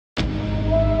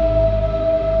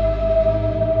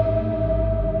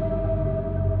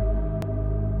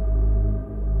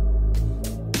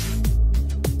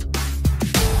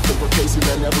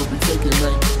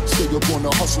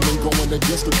going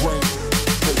against the grain.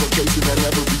 Paper chasing that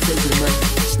never be faking, man.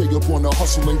 Stay up on the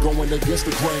hustle and going against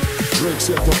the grain. Drinks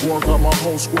at the bar, got my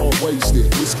whole squad wasted.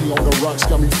 Whiskey on the rocks,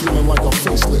 got me feeling like a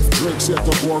facelift. Drinks at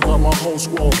the bar, got my whole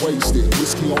squad wasted.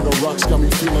 Whiskey on the rocks, got me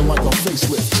feeling like a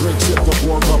facelift. Drinks at the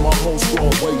bar, got my whole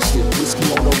squad wasted. Whiskey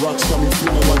on the rocks, got me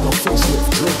feeling like a facelift.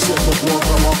 Drinks at the bar,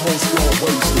 got my whole squad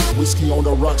wasted. Whiskey on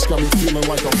the rocks, got me feeling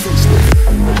like a facelift.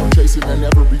 Paper chasing and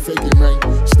never be faking, man.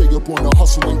 Stay up on the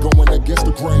hustle and going against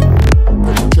the grain.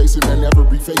 Paper chasing and never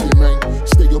be faking, man.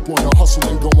 Stay up on the hustle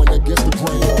and going against the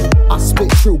grain. I spit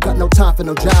true, got no time for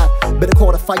no job. Better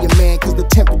call the fireman, cause the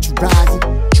temperature rising.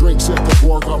 Drinks at the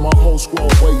bar, got my whole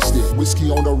squad wasted.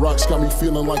 Whiskey on the rocks, got me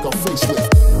feeling like a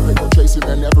facelift. Paper chasing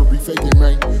and never be faking,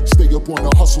 man. Stay up on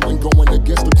the hustle and going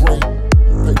against the grain.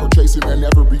 Paper chasing and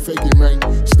never be faking, man.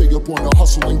 Stay up on the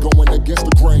hustle and going against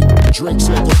the grain. Drinks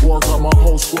at the bar, got my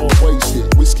whole squad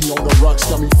wasted. Whiskey on the rocks,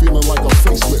 got me feeling like a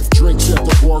facelift. Drinks at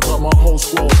the bar, got my whole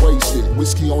squad wasted.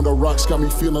 Whiskey on the rocks, got me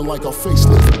feeling like a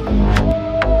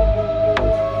facelift.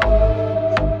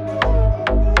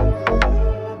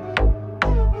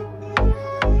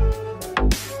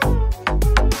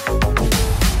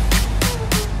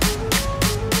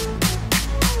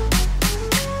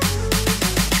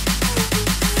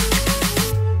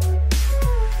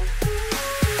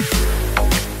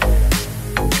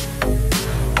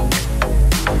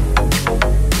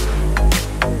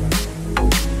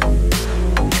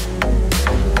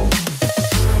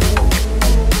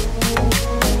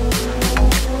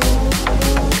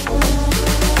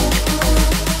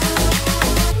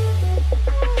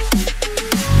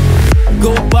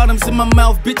 Gold bottoms in my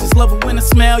mouth, bitches love it when I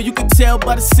smile. You can tell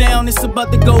by the sound, it's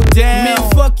about to go down.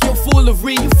 Man, fuck your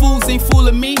foolery, you fools ain't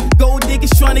fooling me. Gold diggers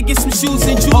trying to get some shoes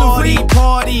and jewelry.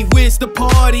 Party, where's the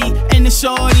party? And the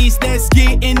shorties that's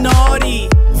getting naughty.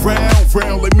 Round,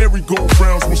 round like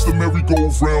merry-go-rounds. What's the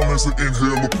merry-go-round as an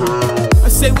inhaler pound? I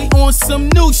say we on some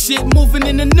new shit, moving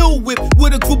in a new whip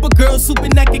with a group of girls who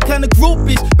been acting kinda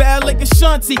groupish, bad like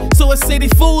Ashanti, so I say they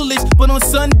foolish. But on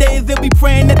Sunday they'll be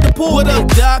praying at the pool. What up,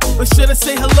 doc? Or should I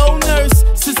say hello, nurse?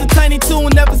 Since the tiny tune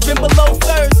never's been below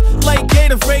first. Like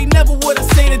Gatorade, never would I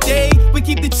say today. We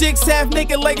keep the chicks half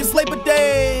naked like it's Labor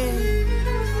Day.